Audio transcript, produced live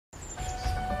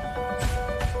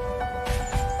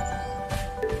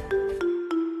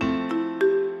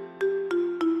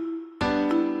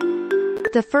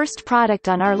The first product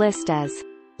on our list is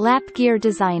Lap Gear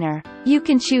Designer. You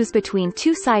can choose between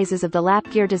two sizes of the Lap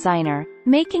Gear Designer,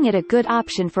 making it a good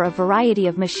option for a variety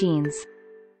of machines.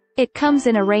 It comes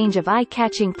in a range of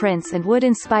eye-catching prints and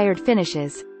wood-inspired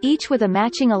finishes, each with a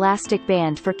matching elastic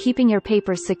band for keeping your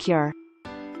papers secure.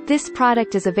 This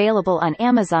product is available on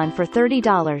Amazon for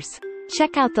 $30.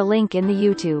 Check out the link in the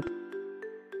YouTube.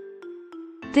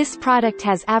 This product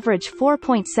has average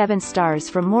 4.7 stars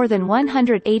from more than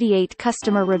 188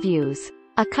 customer reviews.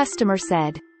 A customer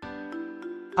said,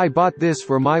 "I bought this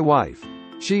for my wife.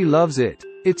 She loves it.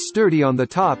 It's sturdy on the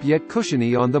top yet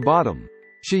cushiony on the bottom.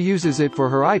 She uses it for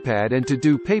her iPad and to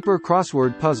do paper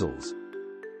crossword puzzles.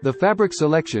 The fabric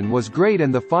selection was great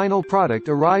and the final product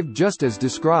arrived just as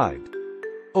described.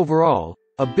 Overall,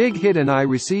 a big hit and I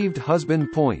received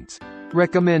husband points.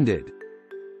 Recommended."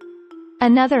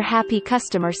 Another happy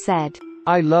customer said,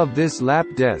 "I love this lap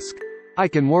desk. I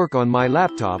can work on my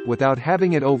laptop without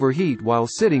having it overheat while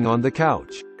sitting on the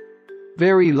couch.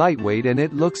 Very lightweight and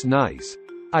it looks nice.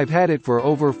 I've had it for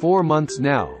over 4 months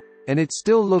now, and it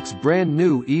still looks brand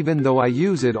new even though I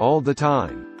use it all the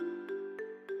time."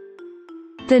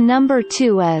 The number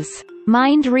 2 is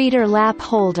Mind Reader Lap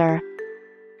Holder.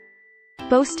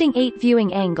 Boasting 8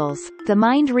 viewing angles, the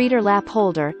Mind Reader Lap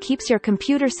Holder keeps your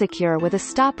computer secure with a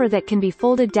stopper that can be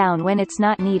folded down when it's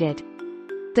not needed.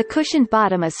 The cushioned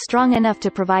bottom is strong enough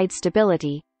to provide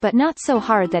stability, but not so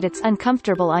hard that it's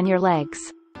uncomfortable on your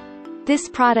legs. This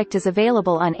product is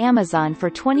available on Amazon for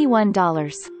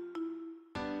 $21.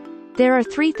 There are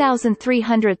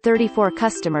 3,334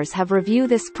 customers have reviewed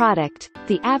this product.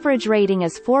 The average rating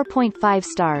is 4.5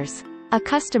 stars. A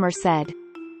customer said,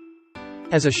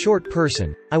 "As a short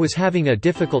person, I was having a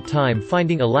difficult time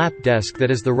finding a lap desk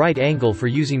that is the right angle for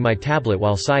using my tablet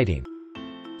while citing.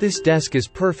 This desk is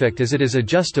perfect as it is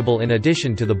adjustable in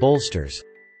addition to the bolsters.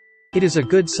 It is a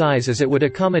good size as it would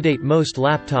accommodate most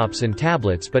laptops and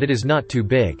tablets, but it is not too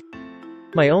big.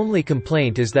 My only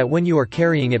complaint is that when you are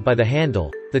carrying it by the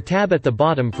handle, the tab at the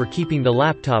bottom for keeping the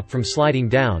laptop from sliding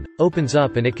down, opens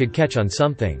up and it could catch on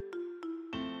something."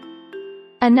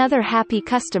 Another happy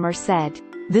customer said,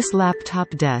 "This laptop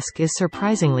desk is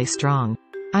surprisingly strong.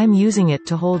 I'm using it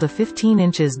to hold a 15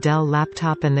 inches Dell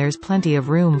laptop and there's plenty of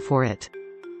room for it.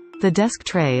 The desk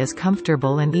tray is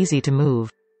comfortable and easy to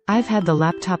move. I've had the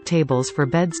laptop tables for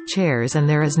beds, chairs, and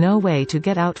there is no way to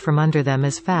get out from under them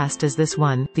as fast as this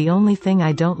one. The only thing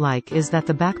I don't like is that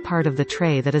the back part of the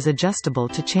tray that is adjustable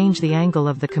to change the angle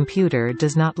of the computer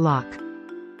does not lock.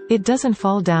 It doesn't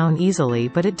fall down easily,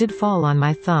 but it did fall on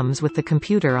my thumbs with the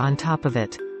computer on top of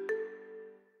it."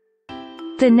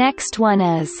 The next one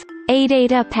is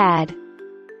Aidata Pad.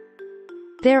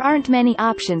 There aren't many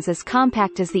options as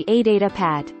compact as the Aidata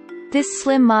Pad. This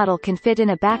slim model can fit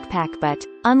in a backpack but,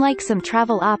 unlike some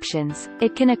travel options,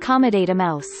 it can accommodate a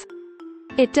mouse.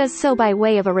 It does so by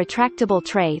way of a retractable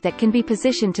tray that can be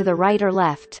positioned to the right or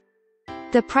left.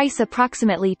 The price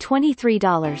approximately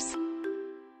 $23.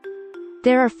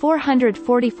 There are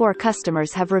 444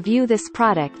 customers have reviewed this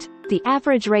product. The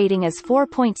average rating is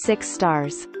 4.6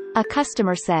 stars. A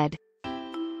customer said,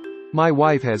 "My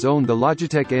wife has owned the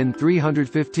Logitech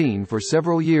N315 for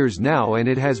several years now and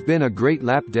it has been a great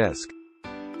lap desk.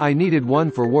 I needed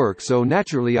one for work, so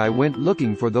naturally I went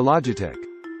looking for the Logitech.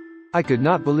 I could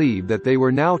not believe that they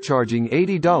were now charging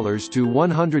 $80 to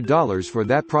 $100 for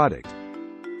that product.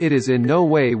 It is in no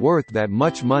way worth that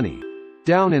much money.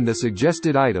 Down in the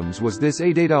suggested items was this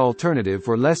Aidata alternative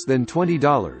for less than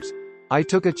 $20. I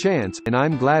took a chance, and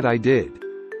I'm glad I did."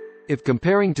 If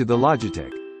comparing to the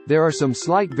Logitech, there are some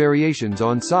slight variations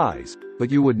on size,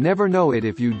 but you would never know it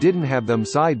if you didn't have them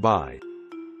side by.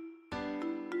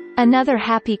 Another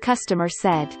happy customer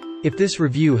said, "If this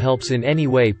review helps in any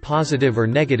way, positive or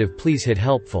negative, please hit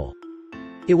helpful.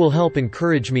 It will help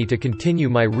encourage me to continue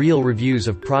my real reviews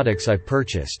of products I've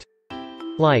purchased.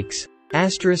 Likes.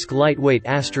 Asterisk lightweight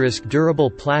asterisk durable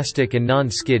plastic and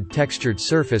non-skid textured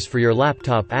surface for your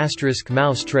laptop asterisk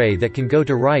mouse tray that can go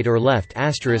to right or left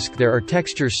asterisk there are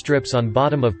texture strips on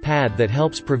bottom of pad that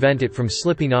helps prevent it from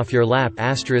slipping off your lap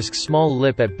asterisk small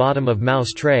lip at bottom of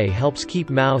mouse tray helps keep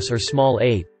mouse or small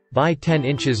 8 by 10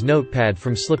 inches notepad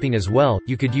from slipping as well.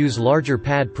 You could use larger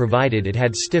pad provided it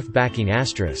had stiff backing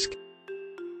asterisk."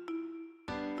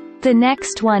 The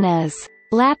next one is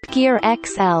Lap Gear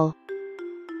XL.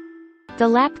 The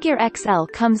Lap Gear XL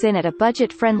comes in at a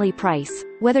budget-friendly price,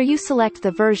 whether you select the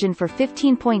version for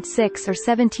 15.6 or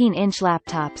 17-inch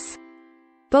laptops.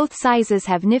 Both sizes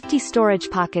have nifty storage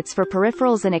pockets for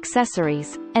peripherals and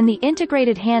accessories, and the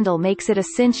integrated handle makes it a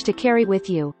cinch to carry with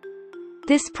you.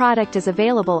 This product is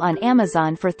available on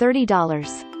Amazon for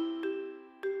 $30.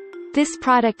 This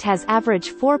product has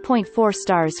average 4.4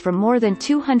 stars from more than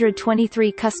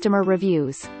 223 customer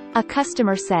reviews. A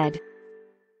customer said,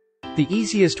 "The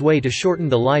easiest way to shorten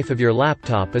the life of your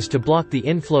laptop is to block the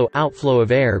inflow-outflow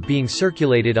of air being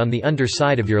circulated on the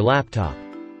underside of your laptop.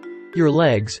 Your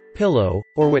legs, pillow,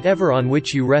 or whatever on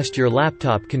which you rest your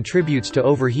laptop contributes to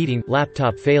overheating,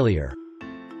 laptop failure.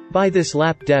 Buy this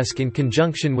lap desk in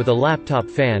conjunction with a laptop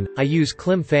fan. I use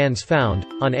Klim fans found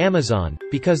on Amazon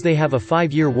because they have a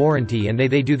 5-year warranty and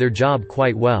they do their job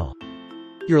quite well.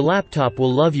 Your laptop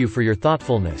will love you for your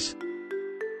thoughtfulness."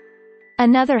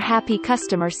 Another happy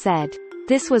customer said,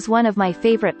 "This was one of my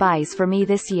favorite buys for me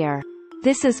this year.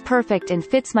 This is perfect and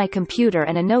fits my computer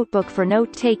and a notebook for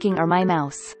note-taking or my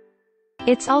mouse.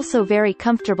 It's also very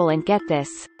comfortable and get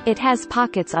this, it has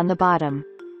pockets on the bottom.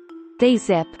 They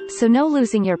zip, so no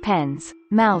losing your pens,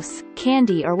 mouse,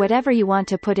 candy or whatever you want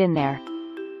to put in there.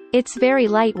 It's very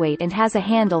lightweight and has a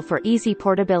handle for easy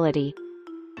portability."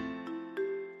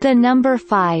 The number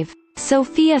 5.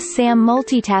 Sofia Sam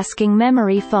Multitasking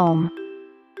Memory Foam.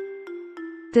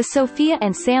 The Sofia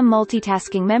and Sam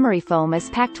Multitasking Memory Foam is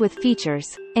packed with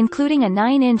features, including a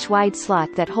 9-inch wide slot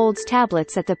that holds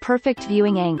tablets at the perfect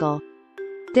viewing angle.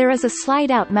 There is a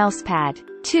slide-out mouse pad,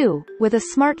 too, with a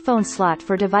smartphone slot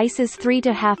for devices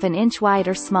 3.5 inch wide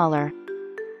or smaller.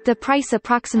 The price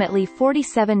approximately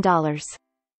 $47.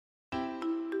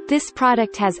 This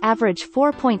product has average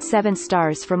 4.7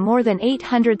 stars from more than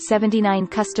 879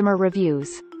 customer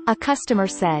reviews. A customer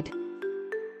said,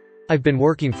 "I've been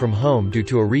working from home due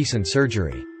to a recent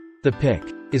surgery. The pick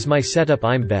is my setup.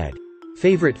 I'm bed.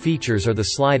 Favorite features are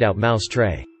the slide-out mouse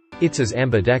tray. It's as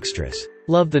ambidextrous.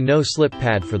 Love the no-slip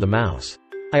pad for the mouse.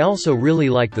 I also really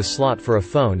like the slot for a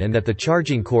phone and that the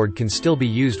charging cord can still be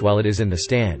used while it is in the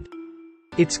stand.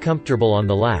 It's comfortable on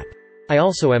the lap. I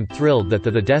also am thrilled that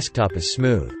the desktop is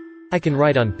smooth. I can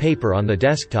write on paper on the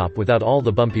desktop without all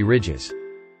the bumpy ridges.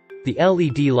 The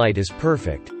LED light is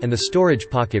perfect, and the storage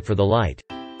pocket for the light."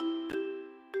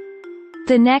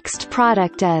 The next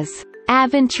product is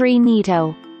Avantree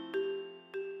Neetto.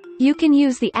 You can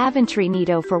use the Avantree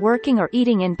Neetto for working or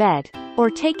eating in bed, or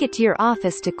take it to your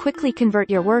office to quickly convert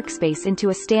your workspace into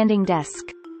a standing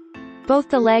desk. Both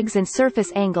the legs and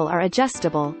surface angle are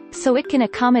adjustable, so it can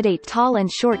accommodate tall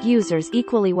and short users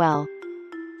equally well.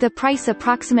 The price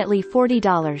approximately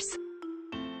 $40.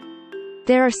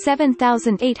 There are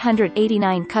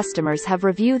 7,889 customers have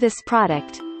reviewed this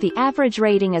product. The average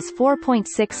rating is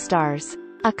 4.6 stars.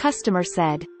 A customer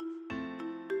said,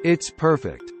 "It's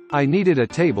perfect. I needed a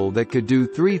table that could do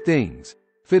 3 things: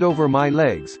 fit over my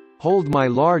legs, hold my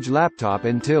large laptop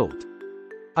and tilt.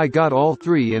 I got all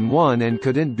 3 in one and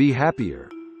couldn't be happier.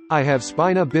 I have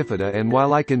spina bifida and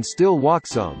while I can still walk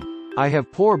some, I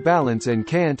have poor balance and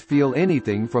can't feel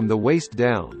anything from the waist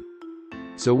down.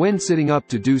 So when sitting up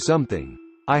to do something,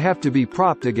 I have to be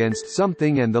propped against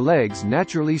something and the legs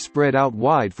naturally spread out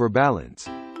wide for balance.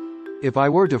 If I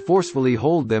were to forcefully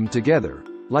hold them together,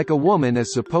 like a woman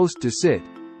is supposed to sit,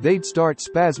 they'd start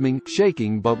spasming,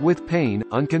 shaking but with pain,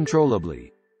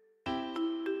 uncontrollably."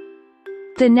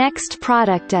 The next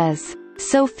product is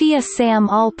Sofia Sam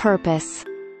All Purpose.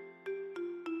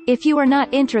 If you are not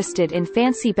interested in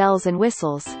fancy bells and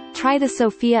whistles, try the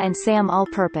Sofia and Sam All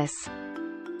Purpose.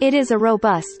 It is a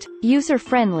robust,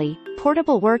 user-friendly,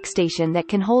 portable workstation that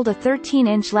can hold a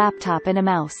 13-inch laptop and a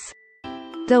mouse.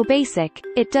 Though basic,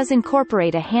 it does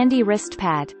incorporate a handy wrist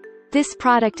pad. This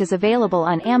product is available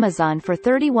on Amazon for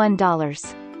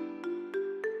 $31.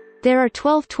 There are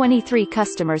 1,223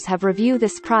 customers have reviewed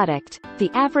this product.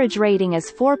 The average rating is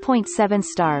 4.7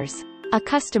 stars. A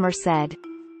customer said,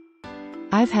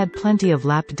 "I've had plenty of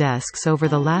lap desks over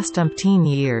the last umpteen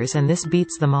years and this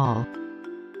beats them all.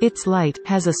 It's light,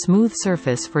 has a smooth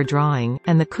surface for drawing,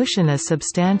 and the cushion is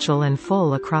substantial and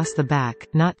full across the back,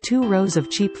 not 2 rows of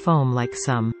cheap foam like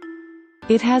some.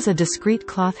 It has a discreet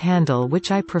cloth handle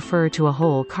which I prefer to a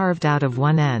hole carved out of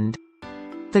one end.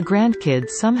 The grandkids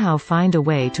somehow find a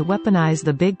way to weaponize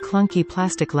the big clunky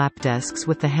plastic lap desks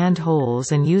with the hand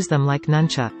holes and use them like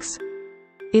nunchucks.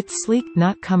 It's sleek,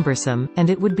 not cumbersome, and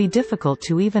it would be difficult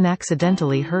to even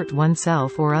accidentally hurt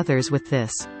oneself or others with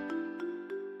this."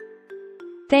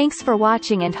 Thanks for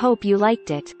watching and hope you liked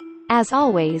it. As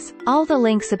always, all the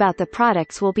links about the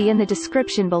products will be in the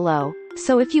description below,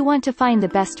 so if you want to find the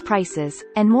best prices,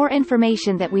 and more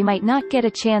information that we might not get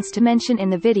a chance to mention in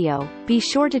the video, be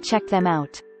sure to check them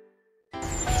out.